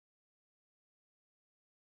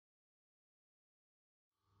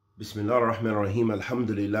Bismillah ar-Rahman ar-Rahim.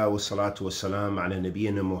 Alhamdulillah wa salatu wa salam ala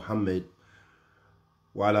nabiyyina Muhammad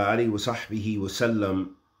wa ala alihi wa sahbihi wa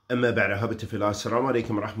sallam. Amma ba'da habita fillah. Assalamu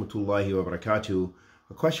alaikum wa rahmatullahi wa barakatuh.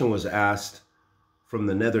 A question was asked from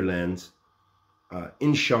the Netherlands.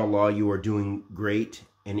 Inshallah, you are doing great,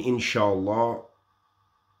 and inshallah,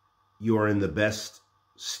 you are in the best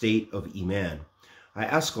state of Iman. I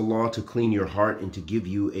ask Allah to clean your heart and to give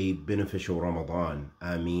you a beneficial Ramadan.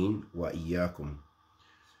 Ameen wa iyyakum.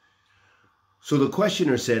 So the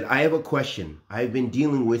questioner said, I have a question I've been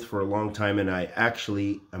dealing with for a long time, and I'm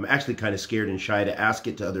actually kind of scared and shy to ask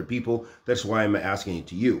it to other people. That's why I'm asking it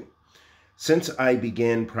to you. Since I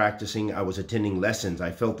began practicing, I was attending lessons.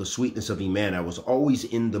 I felt the sweetness of Iman. I was always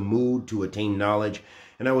in the mood to attain knowledge,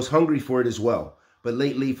 and I was hungry for it as well. But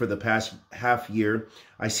lately, for the past half year,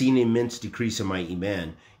 I see an immense decrease in my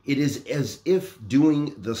Iman. It is as if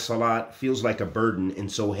doing the salat feels like a burden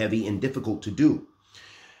and so heavy and difficult to do.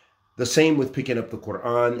 The same with picking up the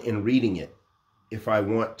Quran and reading it. If I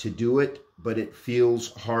want to do it, but it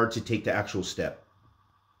feels hard to take the actual step.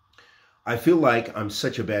 I feel like I'm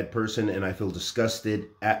such a bad person, and I feel disgusted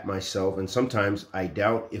at myself, and sometimes I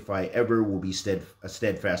doubt if I ever will be a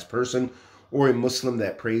steadfast person or a Muslim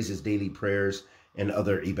that prays his daily prayers and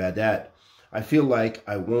other ibadat. I feel like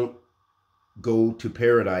I won't go to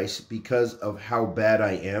paradise because of how bad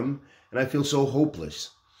I am, and I feel so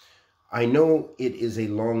hopeless. I know it is a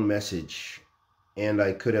long message, and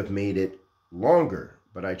I could have made it longer,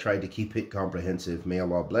 but I tried to keep it comprehensive. May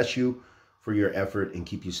Allah bless you for your effort and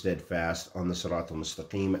keep you steadfast on the Sirat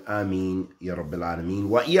al-Mustaqim. Ameen, Ya Rabbil Alameen,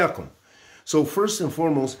 wa iyyakum. So first and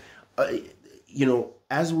foremost,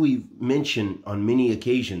 as we've mentioned on many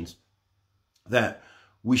occasions, that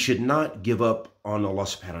we should not give up on Allah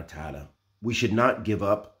subhanahu wa ta'ala. We should not give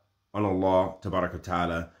up on Allah tabarak wa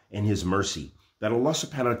ta'ala and His mercy. That Allah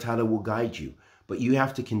subhanahu wa ta'ala will guide you. But you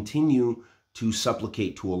have to continue to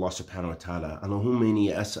supplicate to Allah subhanahu wa ta'ala. Allahumma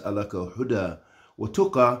inni as'alaka huda wa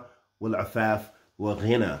tuqa wal afaf wa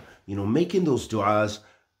ghina. Making those du'as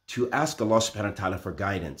to ask Allah subhanahu wa ta'ala for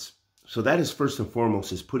guidance. So that is first and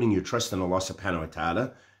foremost, is putting your trust in Allah subhanahu wa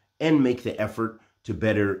ta'ala and make the effort to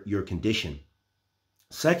better your condition.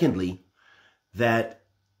 Secondly, that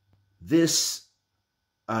this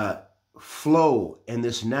flow and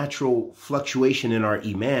this natural fluctuation in our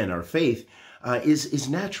Iman, our faith, is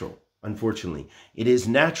natural, unfortunately. It is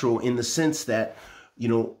natural in the sense that,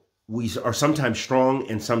 we are sometimes strong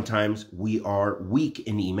and sometimes we are weak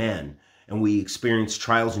in Iman. And we experience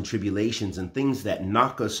trials and tribulations and things that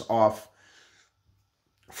knock us off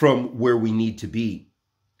from where we need to be.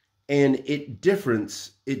 And it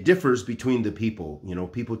differs between the people.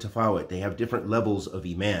 People tafawut, they have different levels of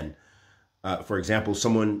Iman. For example,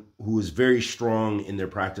 someone who is very strong in their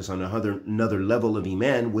practice on another level of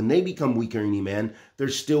Iman, when they become weaker in Iman, they're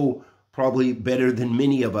still probably better than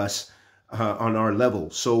many of us on our level.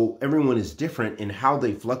 So everyone is different in how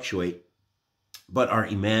they fluctuate, but our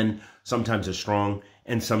Iman sometimes is strong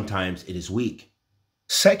and sometimes it is weak.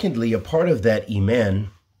 Secondly, a part of that Iman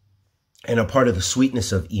and a part of the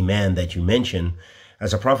sweetness of Iman that you mentioned,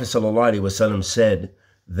 as the Prophet ﷺ said,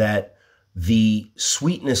 that the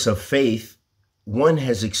sweetness of faith, one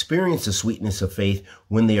has experienced the sweetness of faith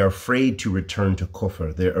when they are afraid to return to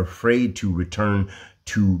kufr. They're afraid to return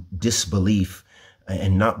to disbelief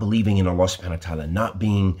and not believing in Allah subhanahu wa ta'ala, not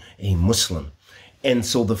being a Muslim. And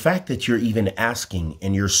so the fact that you're even asking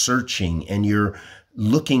and you're searching and you're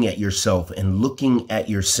looking at yourself and looking at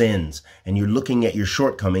your sins and you're looking at your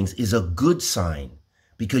shortcomings is a good sign,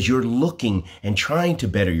 because you're looking and trying to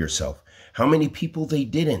better yourself. How many people they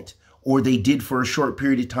didn't? Or they did for a short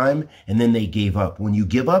period of time and then they gave up. When you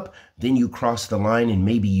give up, then you cross the line and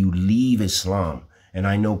maybe you leave Islam. And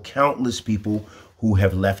I know countless people who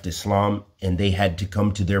have left Islam and they had to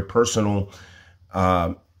come to their personal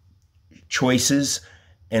choices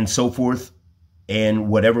and so forth, and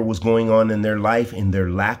whatever was going on in their life and their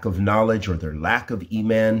lack of knowledge or their lack of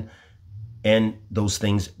Iman, and those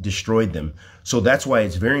things destroyed them. So that's why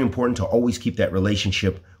it's very important to always keep that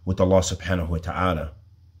relationship with Allah subhanahu wa ta'ala.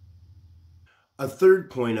 A third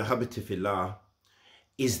point, ahabati fillah,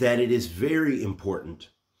 is that it is very important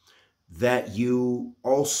that you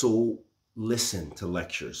also listen to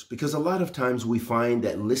lectures, because a lot of times we find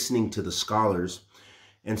that listening to the scholars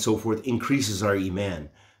and so forth increases our Iman,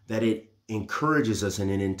 that it encourages us and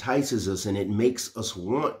it entices us and it makes us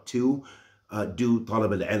want to do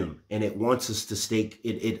talab al-ilm, and it wants us to stay,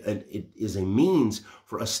 it is a means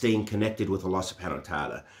for us staying connected with Allah subhanahu wa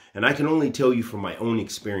ta'ala. And I can only tell you from my own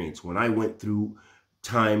experience, when I went through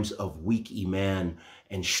times of weak Iman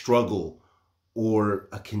and struggle or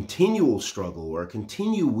a continual struggle or a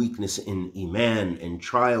continual weakness in Iman and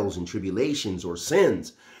trials and tribulations or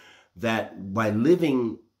sins, that by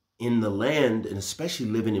living in the land, and especially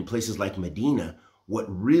living in places like Medina, what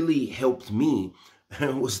really helped me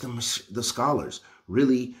was the scholars.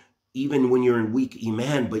 Really, even when you're in weak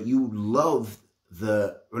Iman, but you love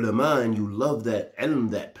the ulama and you love that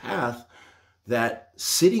ilm, that path, that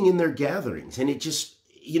sitting in their gatherings, and it just,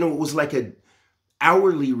 it was like a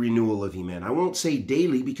hourly renewal of Iman. I won't say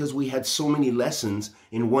daily, because we had so many lessons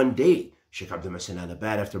in one day. Sheikh Abdul Masin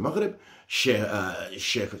al-Abad after Maghrib, Sheikh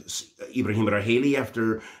Ibrahim Raheli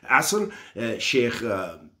after Asr, Sheikh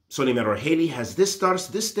Suleiman Raheli has this dars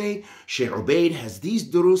this day, Sheikh Ubaid has these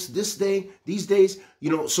durus this day, these days.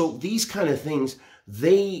 So these kind of things,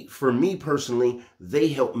 for me personally, they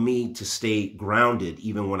helped me to stay grounded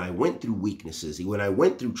even when I went through weaknesses, when I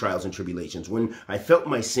went through trials and tribulations, when I felt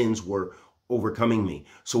my sins were overcoming me.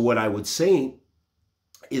 So what I would say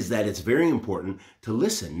is that it's very important to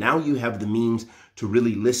listen. Now you have the means to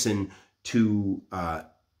really listen to,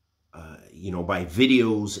 by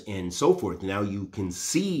videos and so forth. Now you can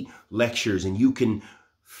see lectures and you can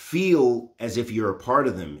feel as if you're a part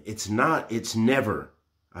of them. It's never,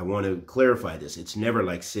 I want to clarify this, it's never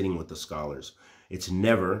like sitting with the scholars. It's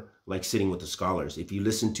never like sitting with the scholars. If you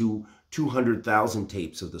listen to 200,000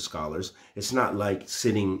 tapes of the scholars, it's not like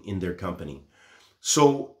sitting in their company.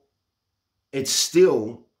 So it's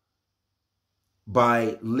still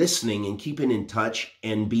by listening and keeping in touch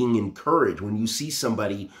and being encouraged. When you see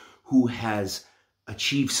somebody who has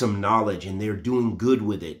achieved some knowledge and they're doing good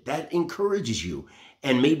with it, that encourages you.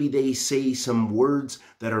 And maybe they say some words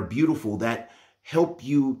that are beautiful, that help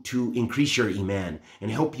you to increase your Iman and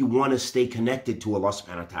help you want to stay connected to Allah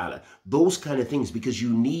subhanahu wa ta'ala. Those kind of things, because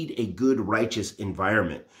you need a good, righteous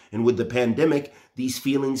environment. And with the pandemic, these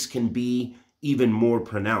feelings can be even more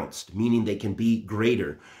pronounced, meaning they can be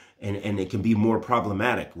greater, and it can be more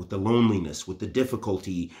problematic with the loneliness, with the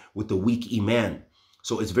difficulty, with the weak Iman.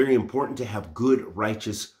 So it's very important to have good,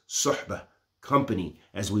 righteous suhbah, company.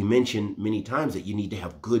 As we mentioned many times, that you need to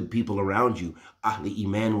have good people around you. Ahli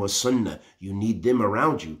Iman wa Sunnah. You need them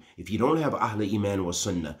around you. If you don't have Ahli Iman wa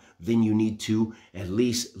Sunnah, then you need to at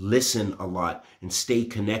least listen a lot and stay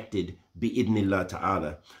connected bi'idnillah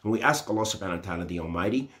ta'ala. And we ask Allah subhanahu wa ta'ala, the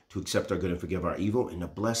Almighty, to accept our good and forgive our evil, and to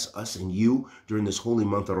bless us and you during this holy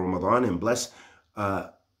month of Ramadan, and bless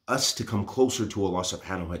us to come closer to Allah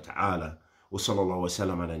subhanahu wa ta'ala. Wa sallallahu wa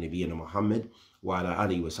sallam ala nabiyyina Muhammad wa ala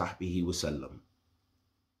alihi wa sahbihi wa sallam.